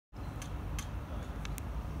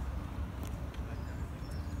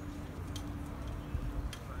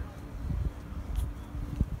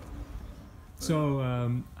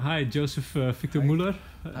Hi, Jozef Victor Hi. Müller.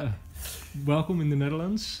 Welcome in the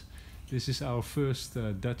Netherlands. This is our first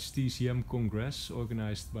Dutch TCM Congress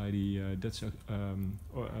organized by the Dutch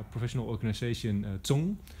professional organization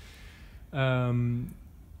ZONG.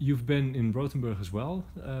 You've been in Rothenburg as well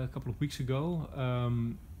a couple of weeks ago.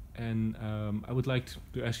 And I would like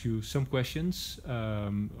to ask you some questions.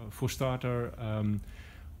 For starter,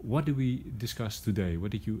 what did we discuss today?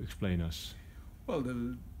 What did you explain us? Well,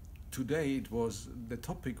 today the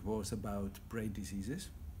topic was about brain diseases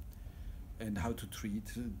and how to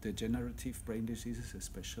treat degenerative brain diseases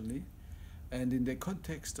especially, and in the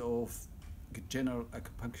context of general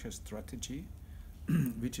acupuncture strategy,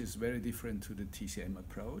 which is very different to the TCM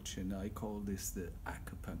approach, and I call this the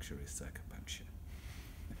acupuncturist acupuncture.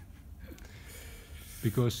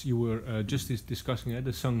 Because you were just discussing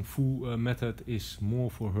the Sang Fu method is more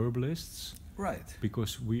for herbalists. Right.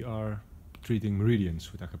 Because we are treating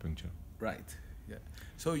meridians with acupuncture. Right, yeah.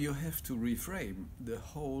 So you have to reframe the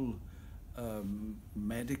whole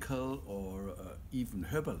medical or even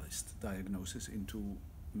herbalist diagnosis into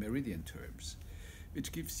meridian terms,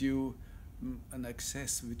 which gives you an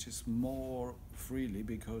access which is more freely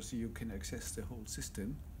because you can access the whole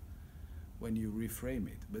system when you reframe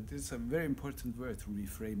it. But it's a very important word,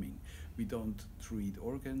 reframing. We don't treat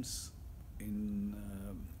organs in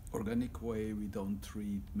organic way, we don't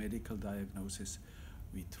treat medical diagnosis,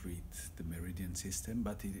 we treat the meridian system,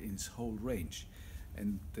 but in its whole range.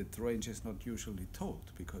 And that range is not usually told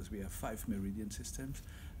because we have 5 meridian systems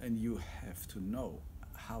and you have to know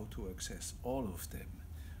how to access all of them,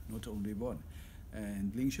 not only one.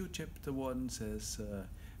 And Ling Shu chapter 1 says,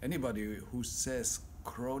 anybody who says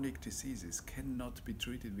chronic diseases cannot be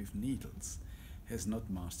treated with needles has not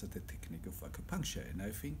mastered the technique of acupuncture. And I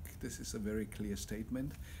think this is a very clear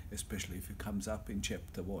statement, especially if it comes up in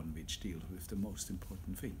chapter 1, which deals with the most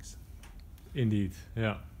important things. Indeed,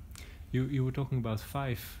 yeah. You were talking about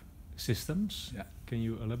 5 systems. Yeah. Can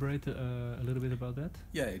you elaborate a little bit about that?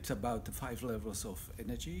 Yeah, it's about the 5 levels of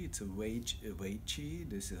energy. It's a Wei Qi.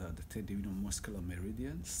 These are the tendinomuscular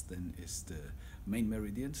meridians. Then is the main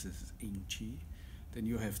meridians. This is Yin Qi. Then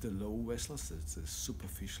you have the low vessels. It's the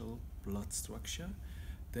superficial blood structure.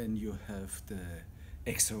 Then you have the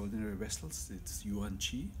extraordinary vessels. It's Yuan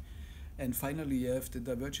Qi. And finally, you have the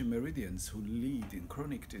divergent meridians who lead in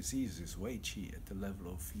chronic diseases, Wei Qi, at the level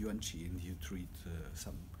of Yuan Qi, and you treat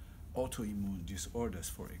some autoimmune disorders,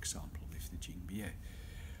 for example, with the Jing Bie.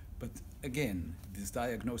 But again, this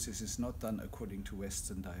diagnosis is not done according to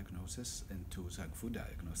Western diagnosis and to Sang Fu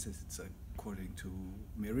diagnosis. It's according to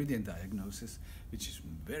meridian diagnosis, which is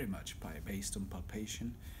very much based on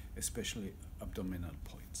palpation, especially abdominal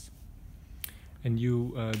points. And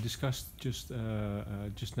you discussed just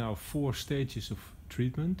now 4 stages of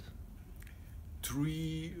treatment.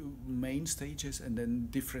 3 main stages and then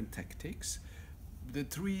different tactics. The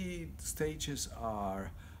 3 stages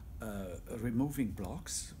are removing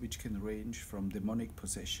blocks, which can range from demonic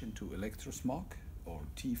possession to electrosmog or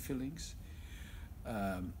tea fillings.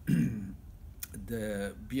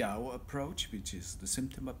 The Biao approach, which is the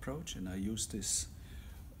symptom approach, and I use this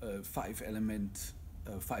 5-element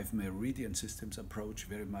 5 meridian systems approach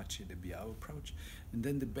very much in the Biao approach. And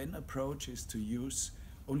then the Ben approach is to use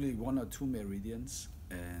only 1 or 2 meridians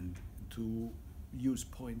and to use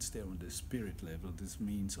points there on the spirit level. This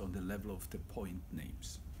means on the level of the point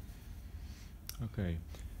names. Okay.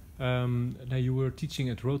 Now you were teaching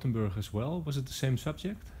at Rothenburg as well. Was it the same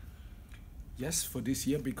subject? Yes, for this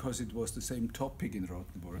year, because it was the same topic in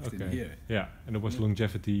Rothenburg than here. Yeah, and it was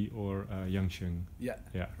longevity or Yangsheng. Yeah,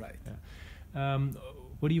 yeah, right. Yeah.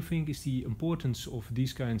 What do you think is the importance of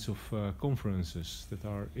these kinds of conferences that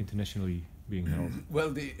are internationally being held?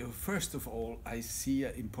 Well, first of all, I see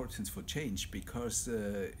an importance for change because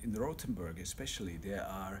in Rothenburg especially there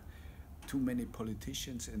are too many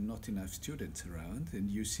politicians and not enough students around, and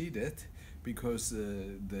you see that because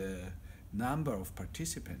the number of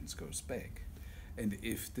participants goes back, and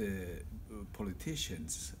if the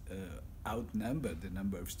politicians outnumber the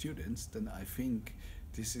number of students, then I think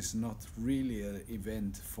this is not really an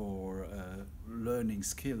event for learning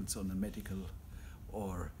skills on the medical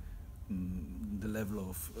or the level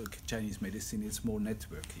of Chinese medicine. It's more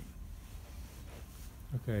networking.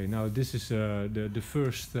 Okay, now this is the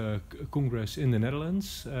first congress in the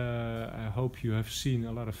Netherlands. I hope you have seen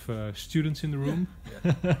a lot of students in the room.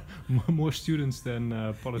 Yeah. More students than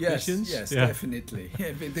politicians. Yes, definitely.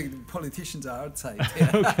 Yeah, the politicians are outside.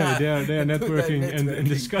 Okay, they are networking and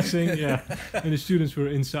discussing. Yeah, and the students were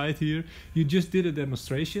inside here. You just did a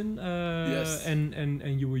demonstration. Yes.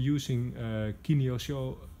 And you were using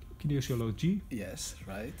kinesiology. Yes,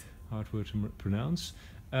 right. Hard word to pronounce.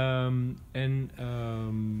 I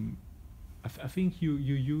think you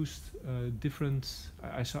used different.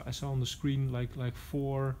 I saw on the screen like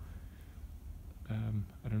 4.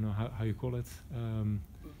 I don't know how you call it.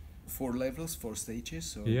 4 levels, 4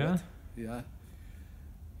 stages. Or yeah. What? Yeah.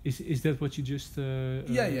 Is that what you just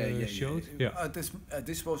showed? Yeah.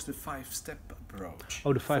 This was the 5-step approach.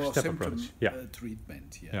 Oh, the 5-step approach. Yeah.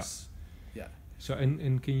 Treatment. Yes. Yeah. So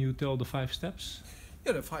and can you tell the 5 steps?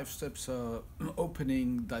 Yeah, the 5 steps are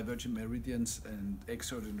opening divergent meridians and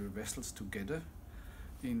extraordinary vessels together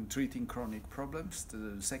in treating chronic problems.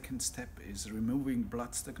 The second step is removing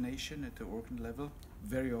blood stagnation at the organ level,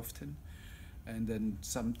 very often, and then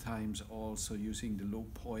sometimes also using the low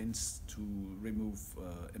points to remove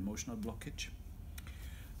emotional blockage.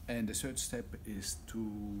 And the third step is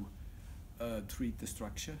to treat the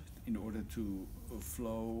structure in order to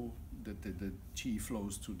flow, that the chi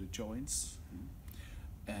flows to the joints.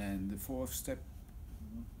 And the fourth step,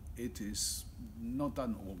 it is not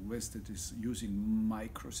done always, it is using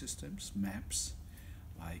microsystems, maps,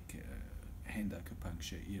 like hand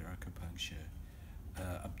acupuncture, ear acupuncture,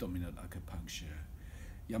 abdominal acupuncture,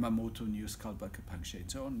 Yamamoto new scalp acupuncture,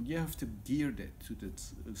 and so on. You have to gear that to the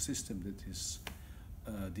system that is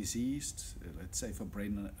diseased. Let's say for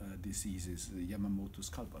brain diseases, the Yamamoto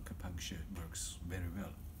scalp acupuncture works very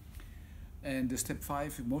well. And the step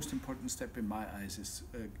 5, the most important step in my eyes, is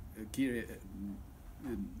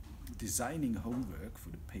designing homework for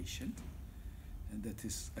the patient, and that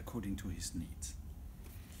is according to his needs.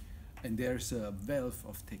 And there's a wealth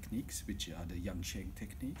of techniques, which are the Yang-Sheng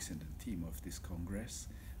techniques and the theme of this congress,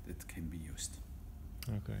 that can be used.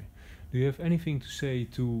 Okay. Do you have anything to say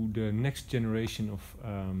to the next generation of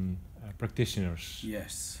practitioners?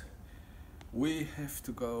 Yes. We have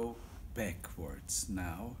to go backwards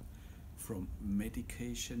now, from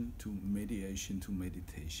medication to mediation to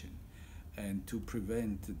meditation, and to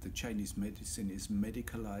prevent that the Chinese medicine is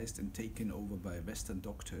medicalized and taken over by Western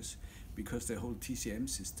doctors, because the whole TCM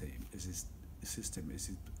system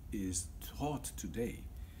is taught today.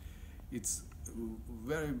 It's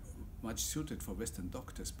very much suited for Western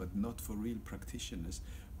doctors, but not for real practitioners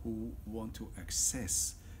who want to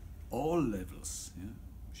access all levels,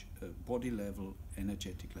 body level,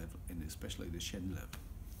 energetic level, and especially the Shen level.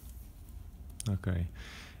 Okay,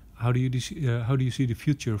 how do you see the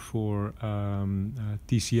future for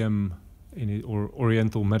TCM or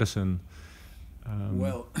Oriental medicine?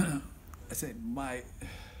 Well, I say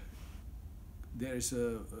there is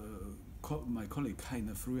my colleague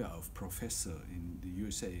Heiner Frühauf, professor in the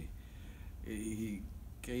USA. He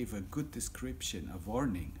gave a good description, a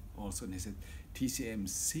warning also, and he said TCM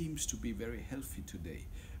seems to be very healthy today,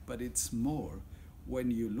 but it's more,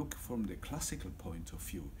 when you look from the classical point of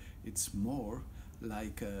view, it's more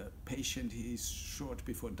like a patient he is short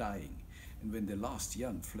before dying, and when the last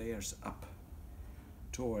yang flares up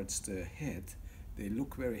towards the head, they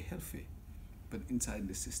look very healthy, but inside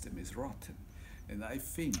the system is rotten. And I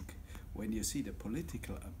think when you see the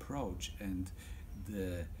political approach and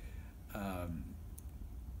the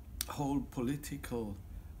whole political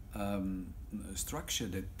structure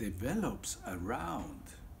that develops around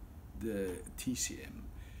the TCM,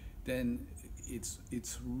 then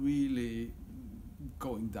it's really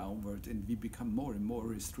going downward, and we become more and more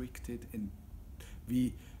restricted, and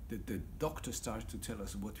the doctors start to tell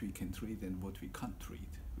us what we can treat and what we can't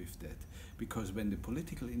treat with that, because when the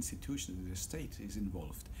political institution, the state, is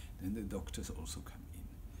involved, then the doctors also come in.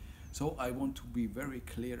 So I want to be very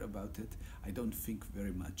clear about it. I don't think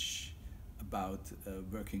very much about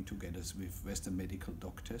working together with Western medical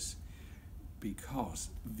doctors, because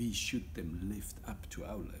we should them lift up to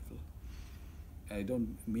our level. I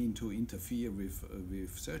don't mean to interfere with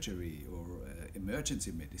surgery or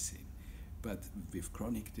emergency medicine, but with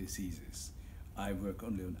chronic diseases, I work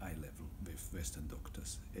only on eye level with Western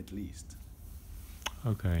doctors, at least.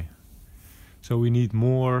 Okay, so we need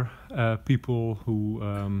more people who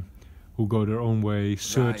go their own way,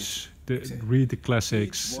 search, exactly. Read the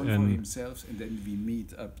classics, one and for himself, and then we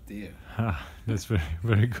meet up there. That's very,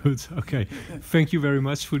 very good. Okay, thank you very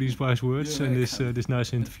much for these wise words and this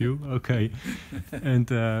nice interview. Okay,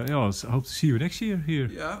 and I hope to see you next year here.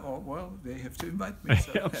 Yeah, well, they have to invite me.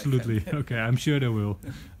 So. Absolutely. Okay, I'm sure they will.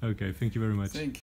 Okay, thank you very much. Thank you.